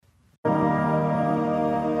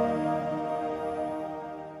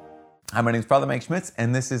Hi, my name is Father Mike Schmitz,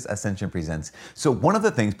 and this is Ascension Presents. So one of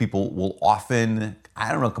the things people will often,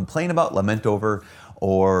 complain about, lament over,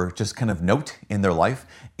 or just kind of note in their life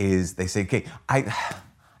is they say, okay, I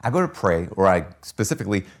go to pray, or I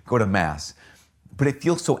specifically go to Mass, but it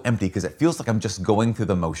feels so empty because it feels like I'm just going through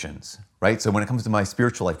the motions, right? So when it comes to my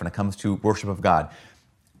spiritual life, when it comes to worship of God,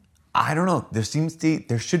 I don't know,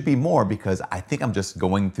 there should be more because I think I'm just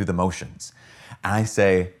going through the motions. And I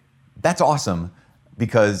say, that's awesome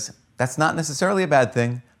because that's not necessarily a bad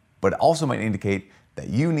thing, but it also might indicate that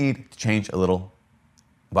you need to change a little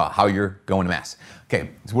about how you're going to Mass. Okay,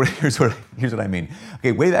 so here's what I mean.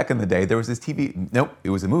 Okay, way back in the day, there was this it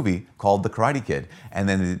was a movie called The Karate Kid, and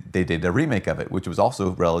then they did a remake of it, which was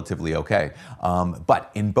also relatively okay. But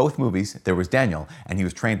in both movies, there was Daniel, and he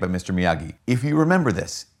was trained by Mr. Miyagi. If you remember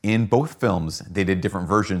this, in both films, they did different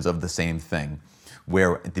versions of the same thing,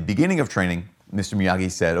 where at the beginning of training, Mr. Miyagi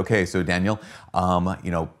said, okay, so Daniel,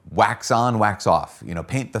 wax on, wax off,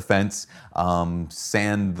 paint the fence,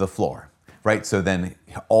 sand the floor, right? So then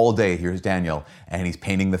all day, here's Daniel, and he's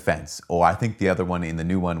painting the fence. Or I think the other one in the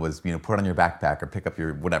new one was, put on your backpack or pick up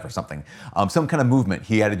your whatever, something. Some kind of movement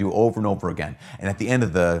he had to do over and over again. And at the end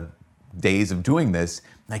of the days of doing this,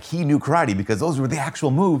 like he knew karate because those were the actual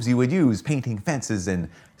moves he would use. Painting fences and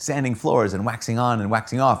sanding floors and waxing on and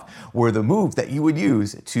waxing off were the moves that you would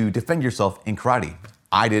use to defend yourself in karate.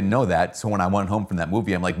 I didn't know that, so when I went home from that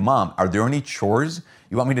movie, I'm like, Mom, are there any chores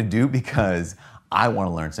you want me to do? Because I want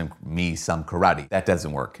to learn some karate. That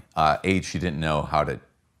doesn't work. She didn't know how to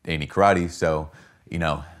any karate, so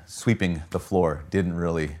sweeping the floor didn't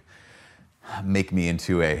really make me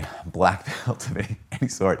into a black belt of any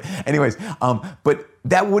sort. Anyways, but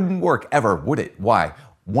that wouldn't work ever, would it? Why?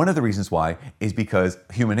 One of the reasons why is because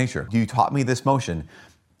human nature. You taught me this motion.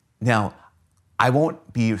 Now, I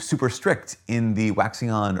won't be super strict in the waxing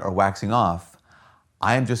on or waxing off.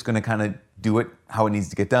 I am just going to kind of do it how it needs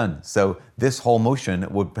to get done. So this whole motion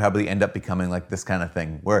would probably end up becoming like this kind of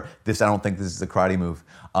thing, where I don't think this is a karate move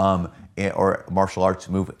or martial arts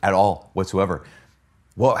move at all whatsoever.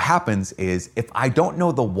 What happens is if I don't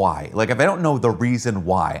know the why, like if I don't know the reason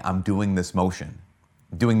why I'm doing this motion,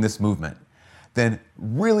 doing this movement, then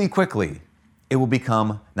really quickly it will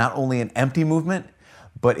become not only an empty movement,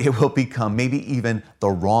 but it will become maybe even the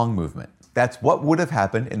wrong movement. That's what would have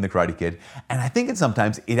happened in The Karate Kid. And I think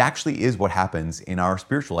sometimes it actually is what happens in our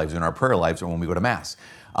spiritual lives, in our prayer lives, or when we go to Mass.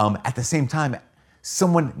 At the same time,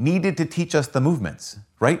 someone needed to teach us the movements,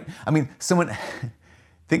 right?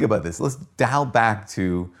 Think about this. Let's dial back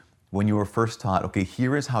to when you were first taught, okay,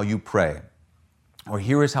 here is how you pray, or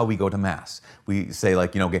here is how we go to Mass. We say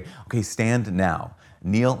okay, stand now,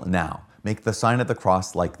 kneel now, make the sign of the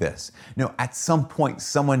cross like this. At some point,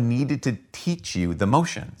 someone needed to teach you the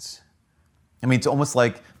motions. It's almost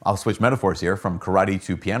like, I'll switch metaphors here from karate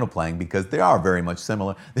to piano playing because they are very much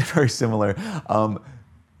similar. They're very similar.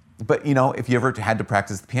 But if you ever had to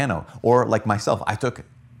practice the piano, or like myself, I took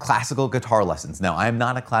classical guitar lessons. Now, I am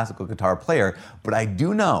not a classical guitar player, but I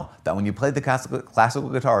do know that when you play the classical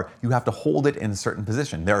guitar, you have to hold it in a certain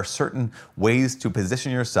position. There are certain ways to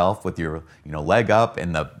position yourself with your leg up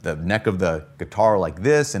and the neck of the guitar like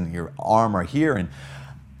this and your arm right here. And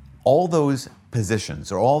all those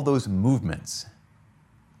positions or all those movements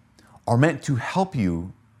are meant to help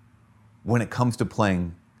you when it comes to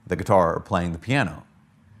playing the guitar or playing the piano.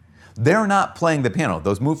 They're not playing the piano.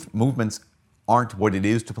 Those movements aren't what it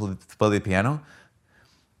is to play the piano,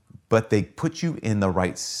 but they put you in the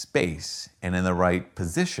right space and in the right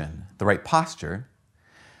position, the right posture,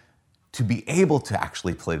 to be able to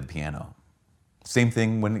actually play the piano. Same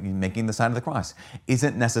thing when you're making the sign of the cross.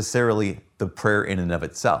 Isn't necessarily the prayer in and of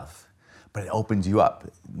itself, but it opens you up.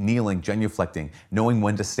 Kneeling, genuflecting, knowing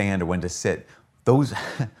when to stand or when to sit. Those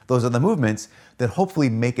are the movements that hopefully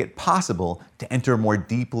make it possible to enter more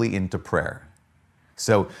deeply into prayer.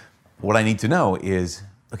 So what I need to know is,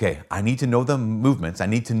 okay, I need to know the movements, I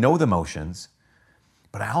need to know the motions,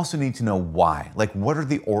 but I also need to know why. Like, what are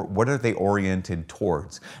they oriented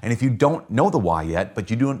towards? And if you don't know the why yet, but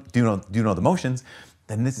you do know the motions,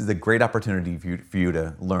 then this is a great opportunity for you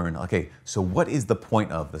to learn, okay, so what is the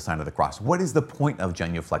point of the sign of the cross? What is the point of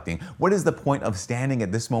genuflecting? What is the point of standing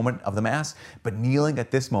at this moment of the Mass, but kneeling at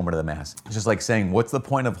this moment of the Mass? It's just like saying, what's the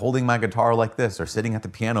point of holding my guitar like this or sitting at the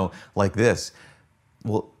piano like this?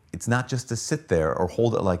 Well, it's not just to sit there or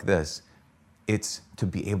hold it like this. It's to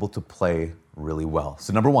be able to play really well.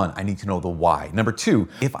 So number one, I need to know the why. Number two,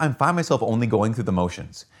 if I find myself only going through the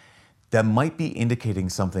motions, that might be indicating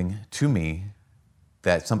something to me,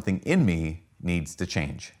 that something in me needs to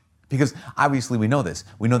change. Because obviously we know this.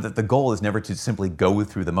 We know that the goal is never to simply go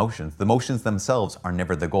through the motions. The motions themselves are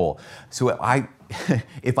never the goal. So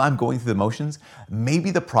if I'm going through the motions,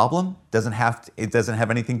 maybe the problem doesn't have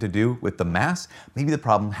anything to do with the Mass. Maybe the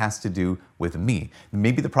problem has to do with me.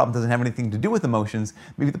 Maybe the problem doesn't have anything to do with emotions.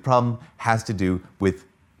 Maybe the problem has to do with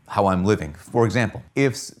how I'm living. For example,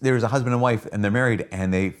 if there's a husband and wife and they're married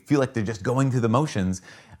and they feel like they're just going through the motions,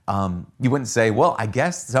 you wouldn't say, well, I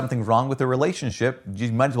guess something's wrong with the relationship.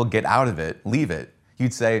 You might as well get out of it, leave it.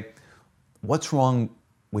 You'd say, what's wrong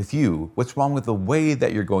with you? What's wrong with the way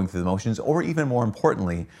that you're going through the motions? Or even more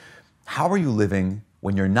importantly, how are you living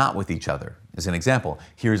when you're not with each other? As an example,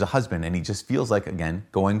 here's a husband and he just feels like, again,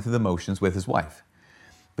 going through the motions with his wife.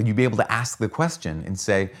 But you'd be able to ask the question and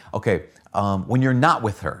say, okay, when you're not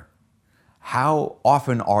with her, how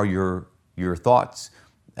often are your thoughts,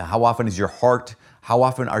 how often is your heart, how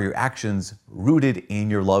often are your actions rooted in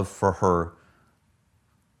your love for her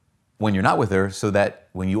when you're not with her, so that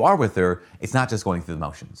when you are with her, it's not just going through the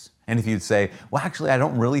motions? And if you'd say, well, actually, I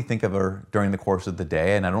don't really think of her during the course of the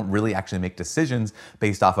day, and I don't really actually make decisions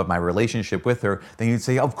based off of my relationship with her, then you'd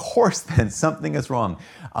say, of course, then something is wrong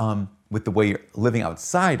with the way you're living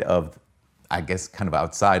outside of, I guess, kind of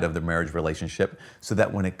outside of the marriage relationship, so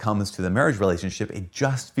that when it comes to the marriage relationship, it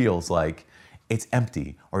just feels like it's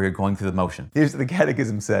empty or you're going through the motion. Here's what the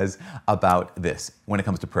Catechism says about this when it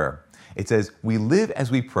comes to prayer. It says, we live as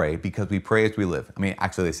we pray because we pray as we live. I mean,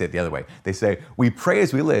 actually, they say it the other way. They say, we pray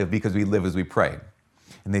as we live because we live as we pray.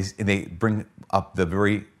 And they bring up the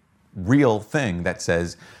very real thing that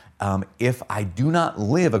says, if I do not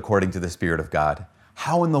live according to the Spirit of God,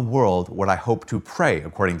 how in the world would I hope to pray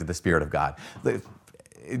according to the Spirit of God?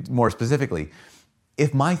 More specifically,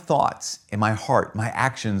 if my thoughts and my heart, my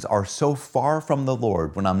actions are so far from the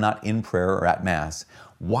Lord when I'm not in prayer or at Mass,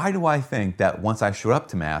 why do I think that once I show up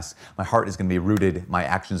to Mass, my heart is going to be rooted, my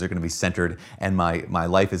actions are going to be centered, and my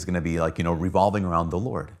life is going to be revolving around the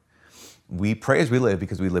Lord? We pray as we live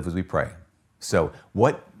because we live as we pray. So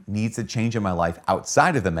what needs to change in my life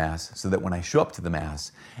outside of the Mass so that when I show up to the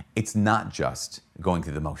Mass, it's not just going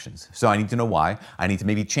through the motions? So I need to know why. I need to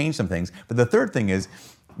maybe change some things. But the third thing is,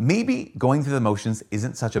 maybe going through the motions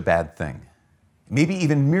isn't such a bad thing. Maybe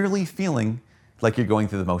even merely feeling like you're going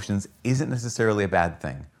through the motions isn't necessarily a bad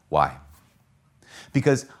thing. Why?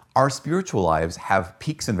 Because our spiritual lives have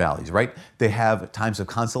peaks and valleys, right? They have times of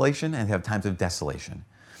consolation and they have times of desolation.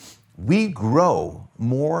 We grow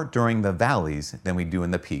more during the valleys than we do in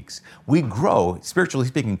the peaks. We grow, spiritually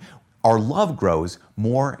speaking, our love grows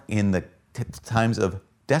more in the times of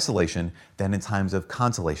desolation than in times of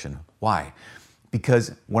consolation. Why?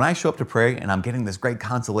 Because when I show up to pray and I'm getting this great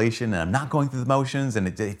consolation and I'm not going through the motions and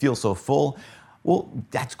it feels so full, well,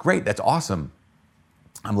 that's great, that's awesome.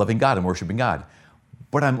 I'm loving God, I'm worshiping God.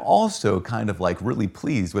 But I'm also kind of really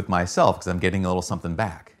pleased with myself because I'm getting a little something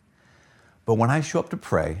back. But when I show up to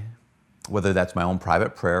pray, whether that's my own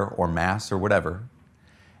private prayer or Mass or whatever,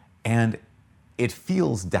 and it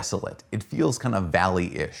feels desolate, it feels kind of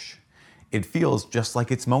valley-ish, it feels just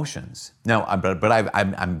like it's motions. Now,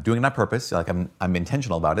 I'm doing it on purpose, I'm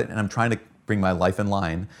intentional about it, and I'm trying to bring my life in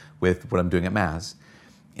line with what I'm doing at Mass,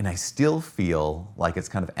 and I still feel like it's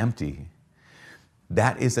kind of empty.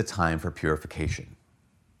 That is a time for purification.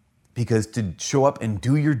 Because to show up and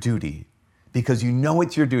do your duty, because you know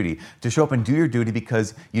it's your duty, to show up and do your duty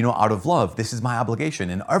because out of love, this is my obligation,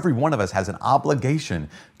 and every one of us has an obligation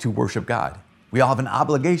to worship God. We all have an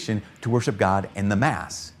obligation to worship God in the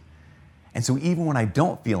Mass. And so even when I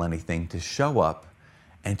don't feel anything, to show up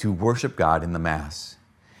and to worship God in the Mass,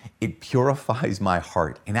 it purifies my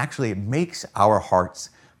heart. And actually it makes our hearts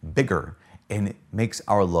bigger and it makes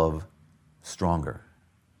our love stronger.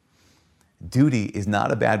 Duty is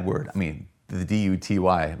not a bad word. I mean, the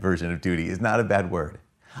D-U-T-Y version of duty is not a bad word.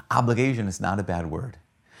 Obligation is not a bad word.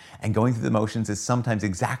 And going through the motions is sometimes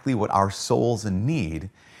exactly what our souls need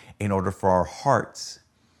in order for our hearts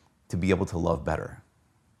to be able to love better.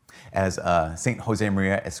 As Saint Jose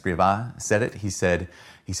Maria Escrivá said it, he said,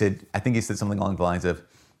 I think he said something along the lines of,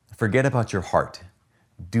 forget about your heart.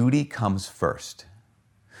 Duty comes first.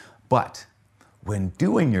 But when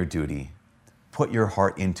doing your duty, put your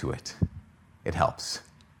heart into it. It helps.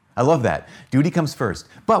 I love that. Duty comes first.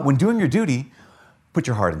 But when doing your duty, put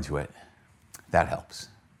your heart into it. That helps.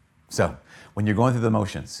 So when you're going through the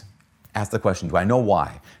motions, ask the question, do I know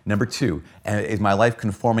why? Number 2, is my life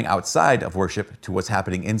conforming outside of worship to what's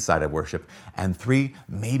happening inside of worship? And 3,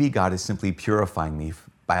 maybe God is simply purifying me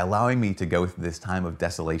by allowing me to go through this time of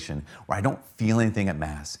desolation where I don't feel anything at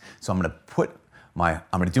Mass. So I'm going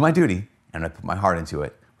to do my duty and I'm going to put my heart into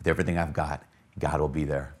it with everything I've got. God will be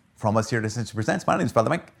there. From us here at Ascension Presents, my name is Father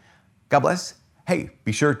Mike. God bless Hey,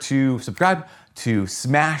 be sure to subscribe, to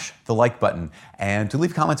smash the like button, and to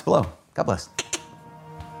leave comments below. God bless.